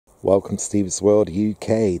Welcome to Steve's World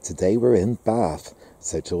UK. Today we're in Bath.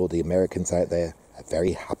 So to all the Americans out there, a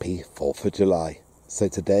very happy 4th of July. So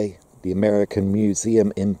today, the American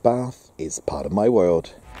Museum in Bath is part of my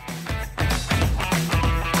world.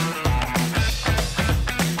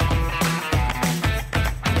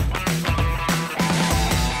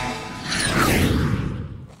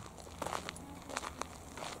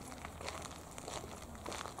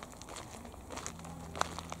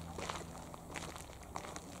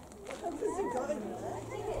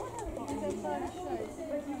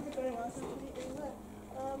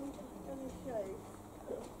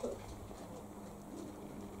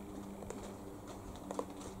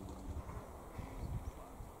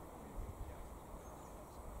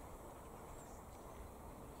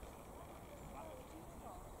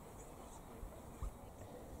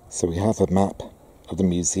 So we have a map of the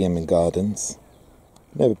museum and gardens.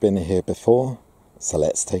 Never been here before, so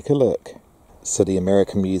let's take a look. So the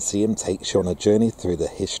American Museum takes you on a journey through the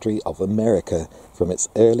history of America from its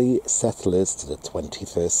early settlers to the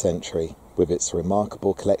 21st century. With its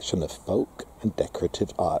remarkable collection of folk and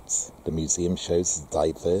decorative arts, the museum shows the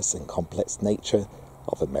diverse and complex nature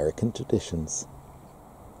of American traditions.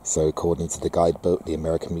 So according to the guidebook, the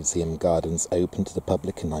American Museum Gardens opened to the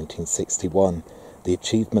public in 1961. The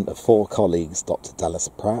achievement of 4 colleagues, Dr. Dallas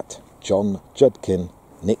Pratt, John Judkyn,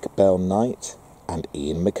 Nick Bell Knight, and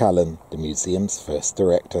Ian McCallan, the museum's first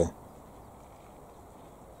director.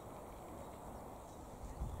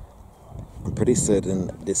 I'm pretty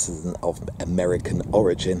certain this isn't of American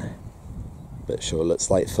origin, but sure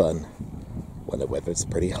looks like fun when the weather's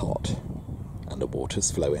pretty hot and the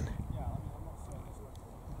water's flowing.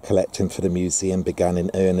 Collecting for the museum began in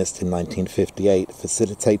earnest in 1958,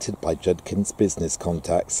 facilitated by Judkyn's business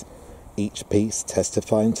contacts, each piece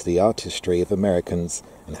testifying to the artistry of Americans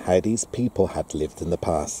and how these people had lived in the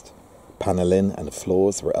past. Panelling and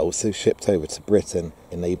floors were also shipped over to Britain,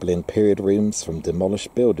 enabling period rooms from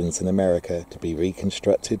demolished buildings in America to be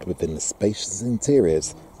reconstructed within the spacious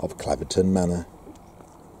interiors of Claverton Manor.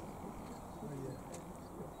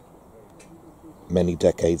 Many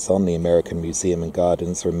decades on, the American Museum and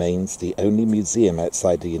Gardens remains the only museum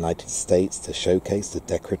outside the United States to showcase the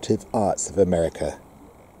decorative arts of America.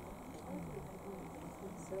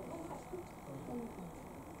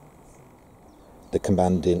 The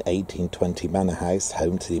commanding 1820 Manor House,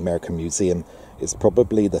 home to the American Museum, is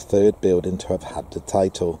probably the third building to have had the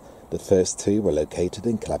title. The first 2 were located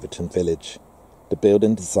in Claverton Village. The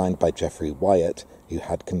building, designed by Jeffrey Wyatt, who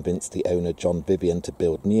had convinced the owner John Vivian to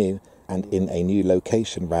build new, and in a new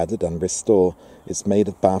location rather than restore, is made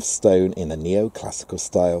of Bath stone in a neoclassical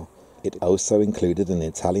style. It also included an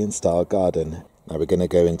Italian-style garden. Now we're going to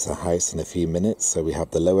go into the house in a few minutes, so we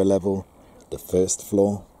have the lower level, the first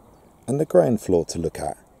floor, and the ground floor to look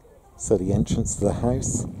at. So the entrance to the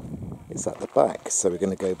house is at the back, so we're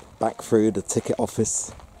going to go back through the ticket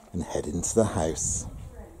office and head into the house.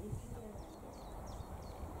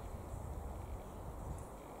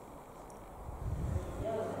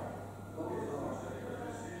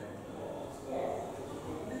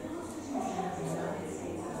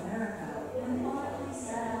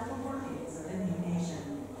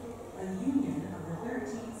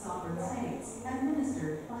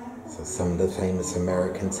 So some of the famous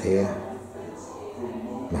Americans here: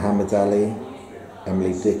 Muhammad Ali,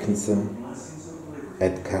 Emily Dickinson,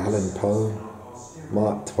 Edgar Allan Poe,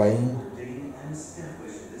 Mark Twain,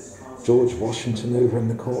 George Washington over in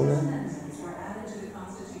the corner,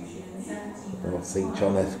 obviously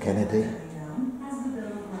John F. Kennedy,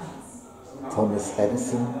 Thomas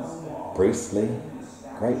Edison, Bruce Lee,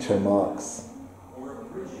 Groucho Marx,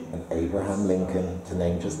 and Abraham Lincoln, to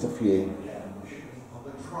name just a few.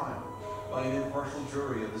 By an impartial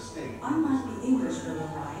jury of the state. Unlike the English Bill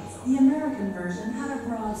of Rights, the American version had a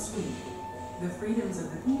broad sweep. The freedoms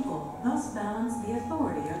of the people thus balanced the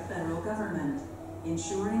authority of federal government,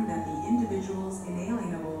 ensuring that the individual's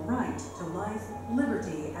inalienable right to life,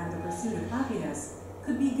 liberty, and the pursuit of happiness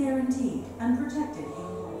could be guaranteed and protected.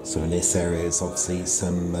 So in this area is obviously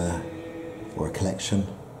some, or a collection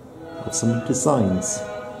of some designs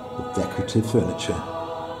of decorative furniture.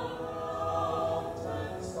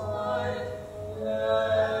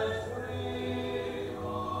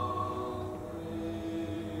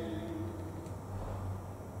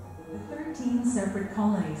 Separate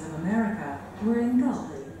colonies of America were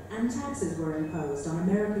engulfed, and taxes were imposed on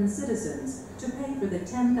American citizens to pay for the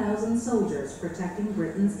 10,000 soldiers protecting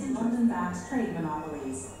Britain's London-backed trade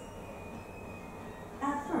monopolies.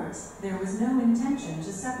 At first, there was no intention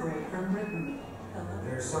to separate from Britain.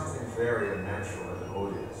 There's something very unnatural and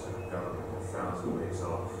odious in a government that found its ways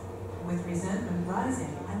off. With resentment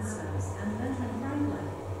rising, and Benjamin Franklin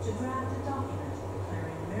to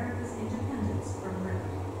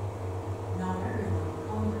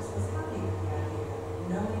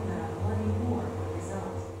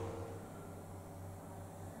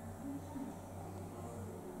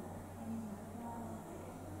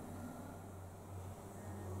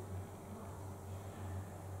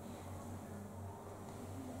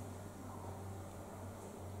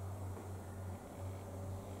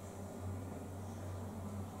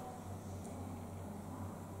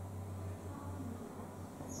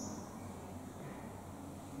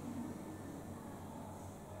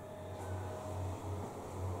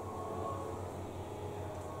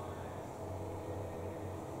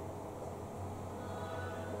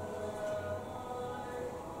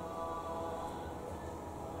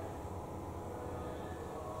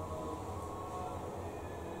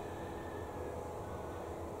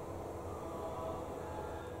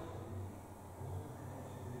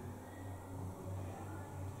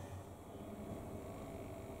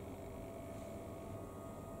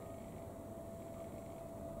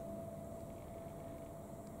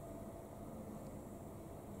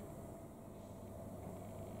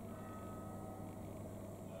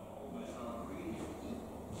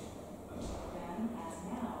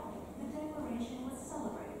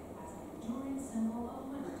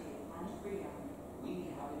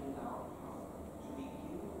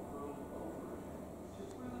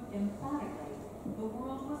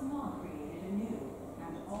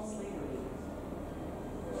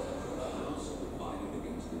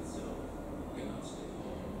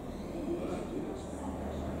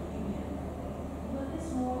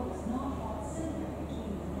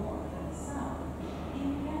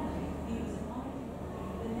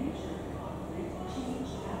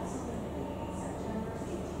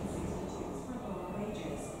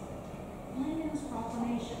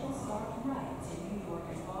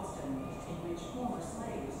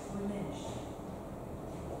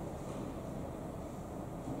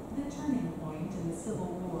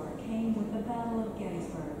Civil War came with the Battle of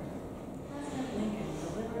Gettysburg. President Lincoln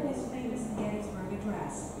delivered his famous Gettysburg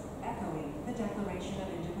Address, echoing the Declaration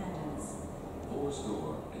of Independence.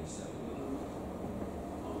 470.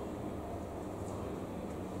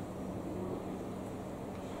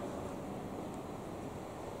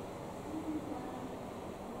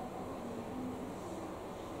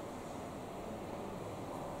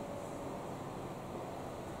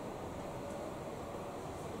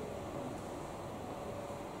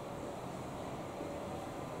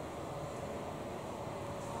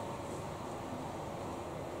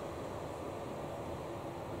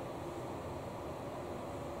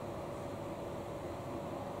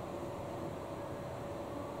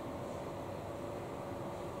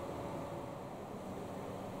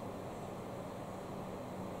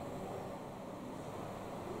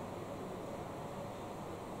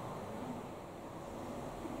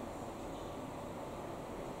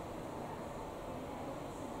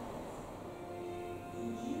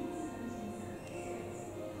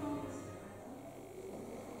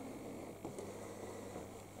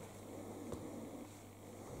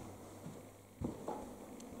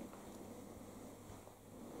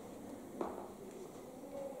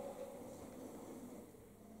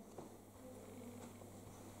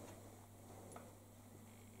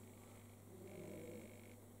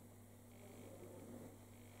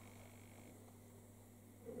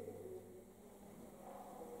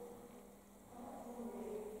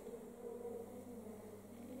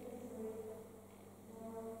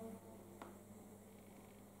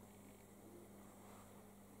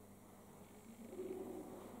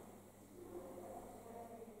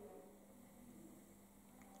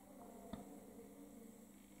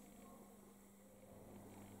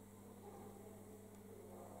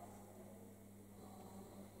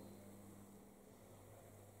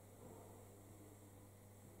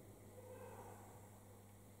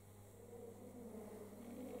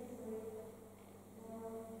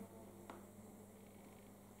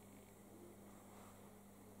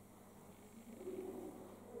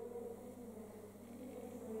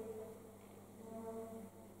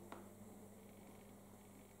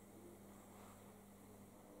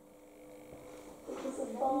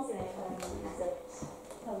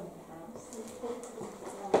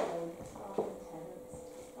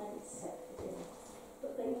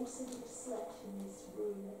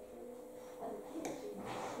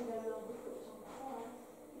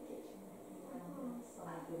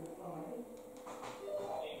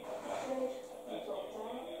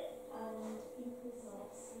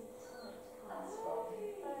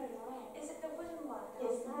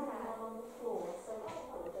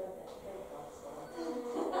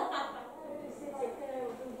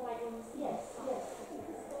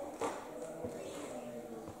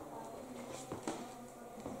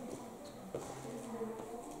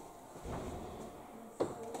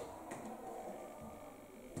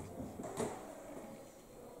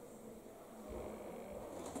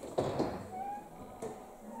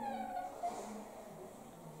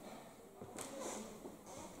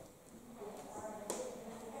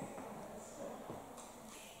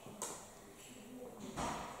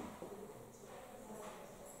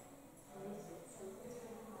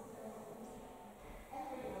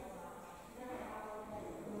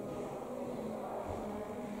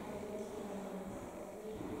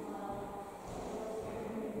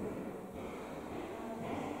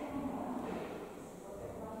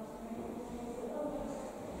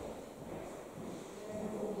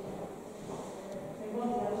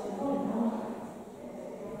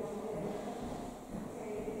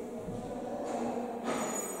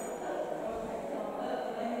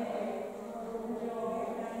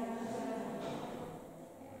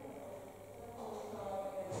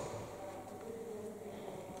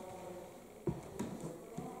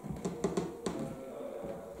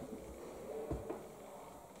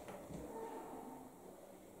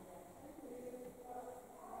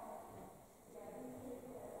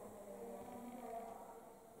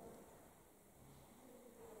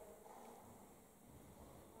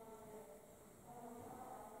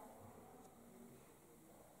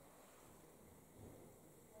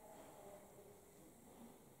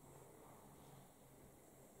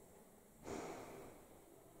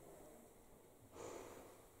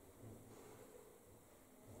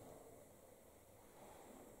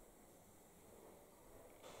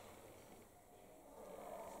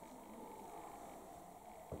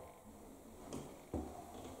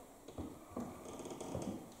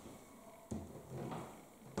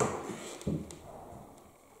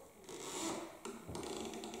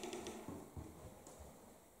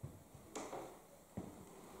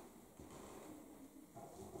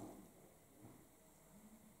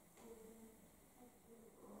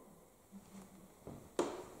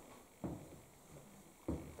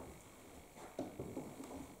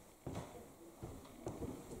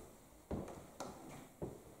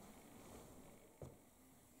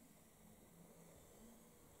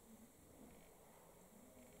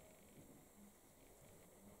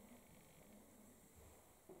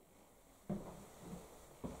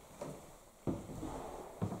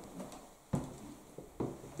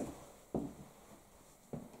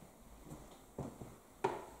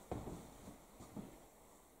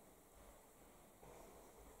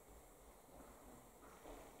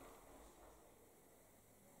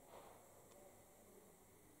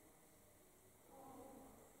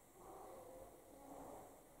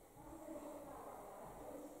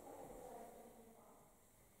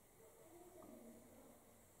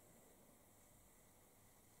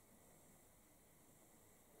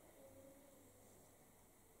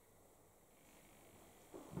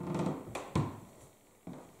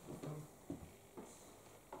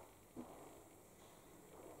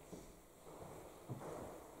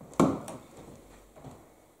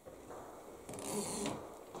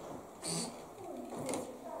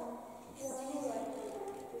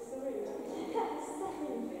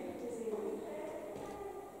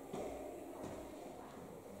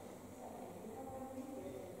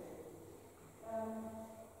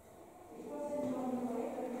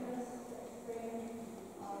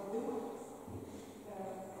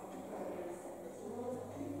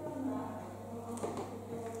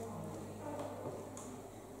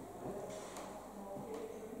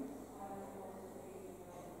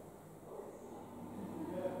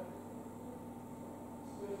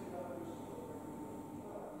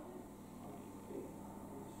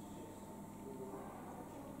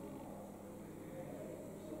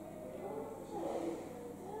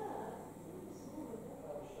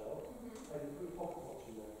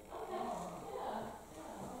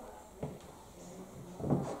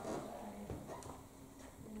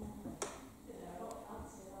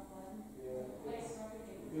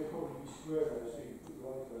 we're going to see the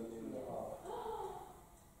one for 2.5.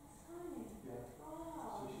 Yeah.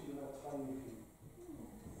 So she's going to have tiny feet.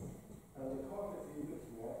 And the carpet that you're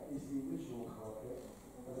looking at is the original carpet,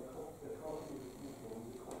 and the carpet you're looking for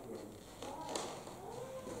is the copy of it.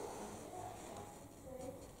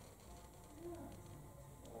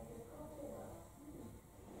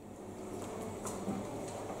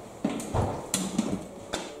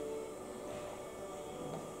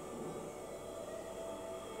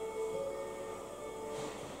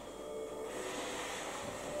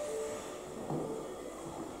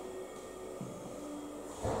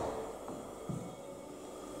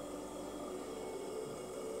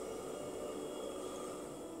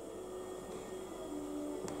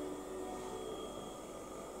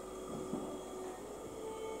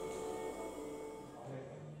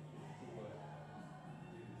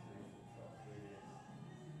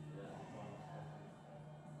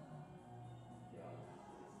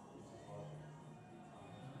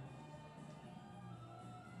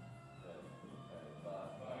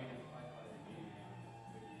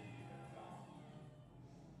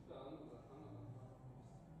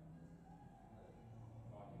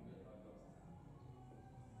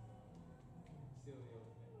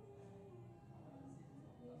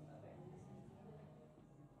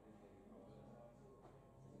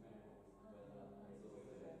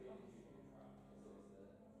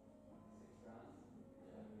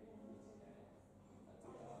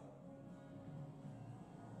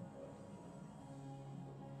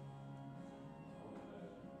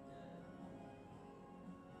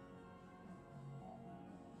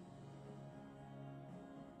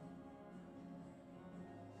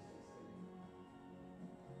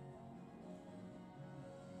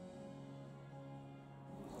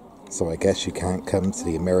 So I guess you can't come to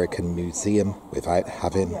the American Museum without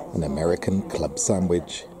having an American club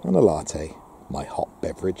sandwich and a latte, my hot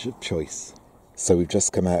beverage of choice. So we've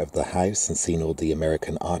just come out of the house and seen all the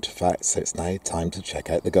American artefacts, so it's now time to check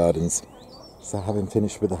out the gardens. So having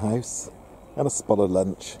finished with the house and a spot of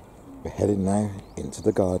lunch, we're heading now into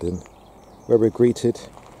the garden, where we're greeted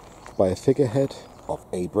by a figurehead of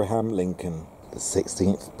Abraham Lincoln, the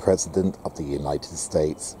 16th President of the United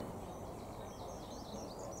States.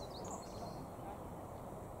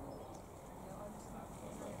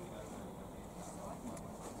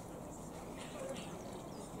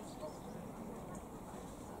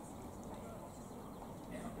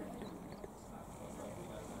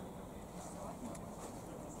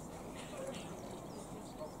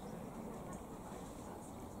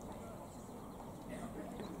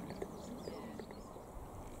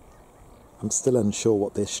 I'm still unsure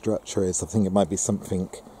what this structure is. I think it might be something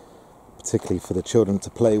particularly for the children to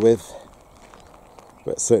play with,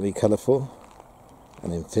 but it's certainly colourful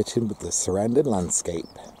and in fitting with the surrounding landscape.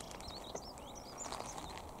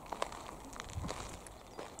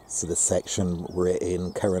 So the section we're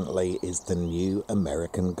in currently is the New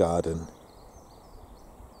American Garden.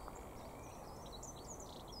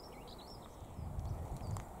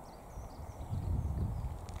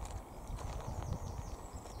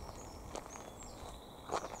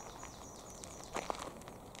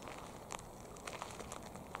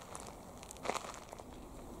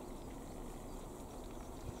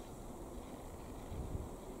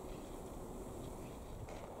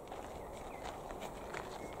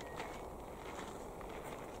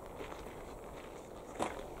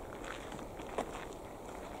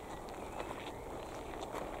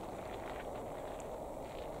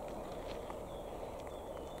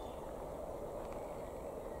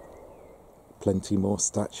 Plenty more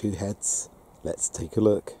statue heads. Let's take a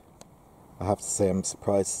look. I have to say I'm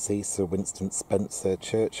surprised to see Sir Winston Spencer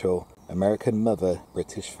Churchill, American mother,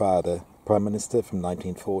 British father, Prime Minister from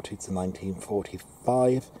 1940 to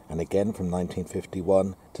 1945 and again from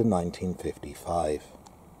 1951 to 1955.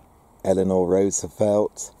 Eleanor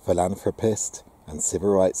Roosevelt, philanthropist and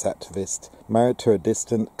civil rights activist, married to her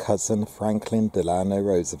distant cousin Franklin Delano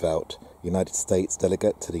Roosevelt, United States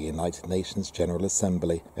delegate to the United Nations General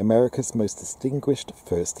Assembly, America's most distinguished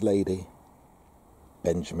First Lady.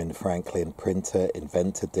 Benjamin Franklin, printer,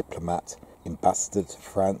 inventor, diplomat, ambassador to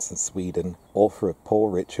France and Sweden, author of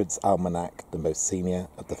Poor Richard's Almanac, the most senior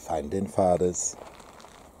of the Founding Fathers.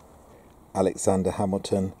 Alexander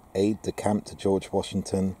Hamilton, aide-de-camp to George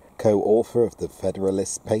Washington, co-author of the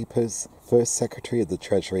Federalist Papers, first Secretary of the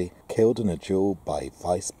Treasury, killed in a duel by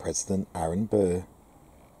Vice President Aaron Burr.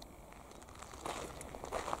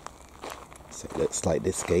 So it looks like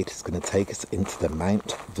this gate is going to take us into the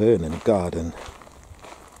Mount Vernon Garden.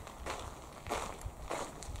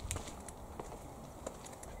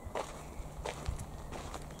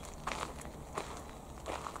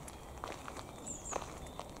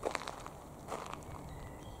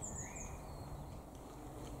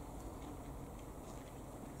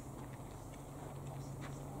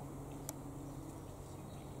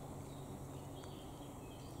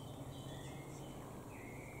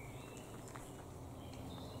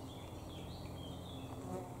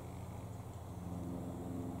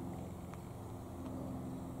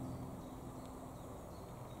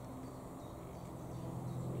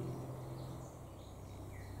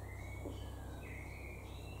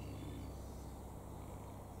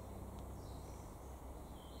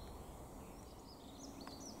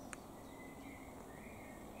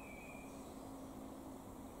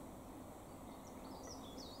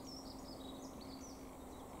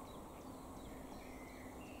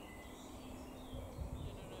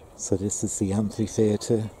 So this is the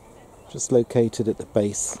amphitheatre, just located at the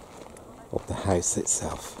base of the house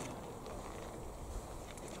itself.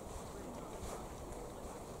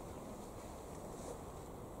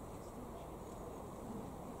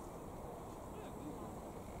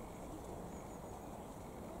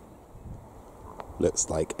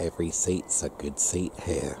 Looks like every seat's a good seat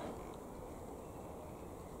here.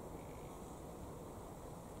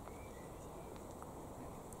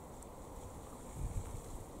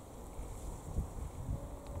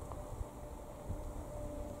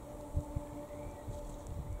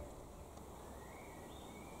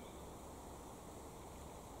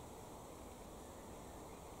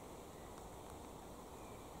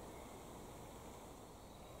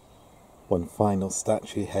 One final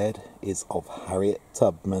statue head is of Harriet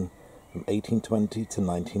Tubman from 1820 to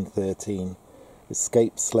 1913,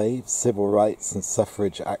 escaped slave, civil rights and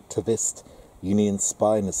suffrage activist, Union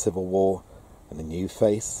spy in the Civil War, and a new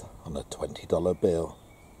face on a $20 bill.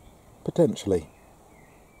 Potentially.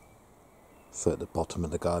 So at the bottom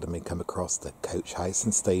of the garden we come across the coach house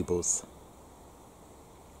and stables.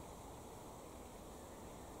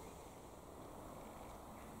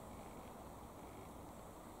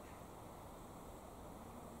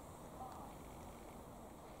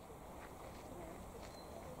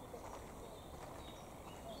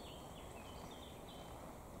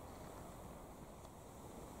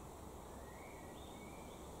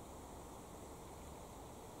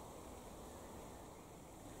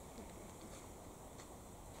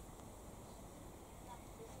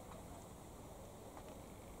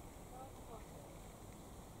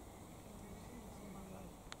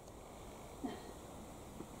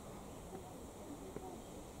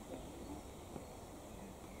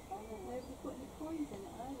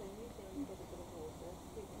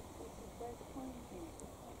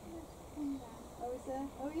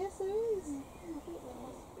 Oh yes, there is. I thought there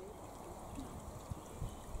must be.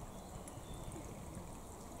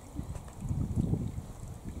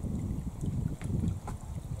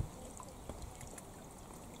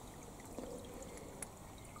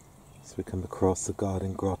 So we come across the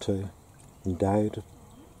garden grotto, endowed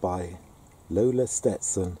by Lola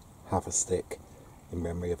Stetson Haverstick in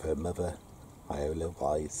memory of her mother, Iola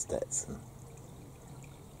Y. Stetson.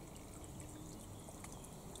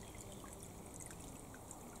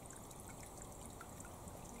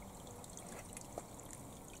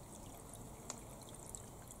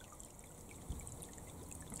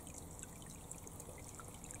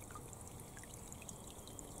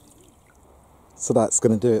 So that's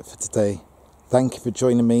going to do it for today. Thank you for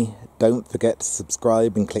joining me. Don't forget to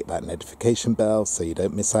subscribe and click that notification bell so you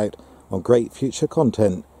don't miss out on great future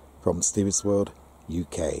content from Stevie's World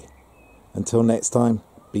UK. Until next time,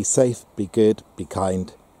 be safe, be good, be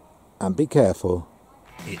kind, and be careful.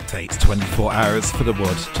 It takes 24 hours for the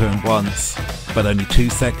world to turn once, but only 2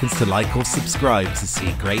 seconds to like or subscribe to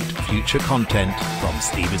see great future content from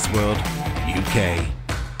Stevie's World UK.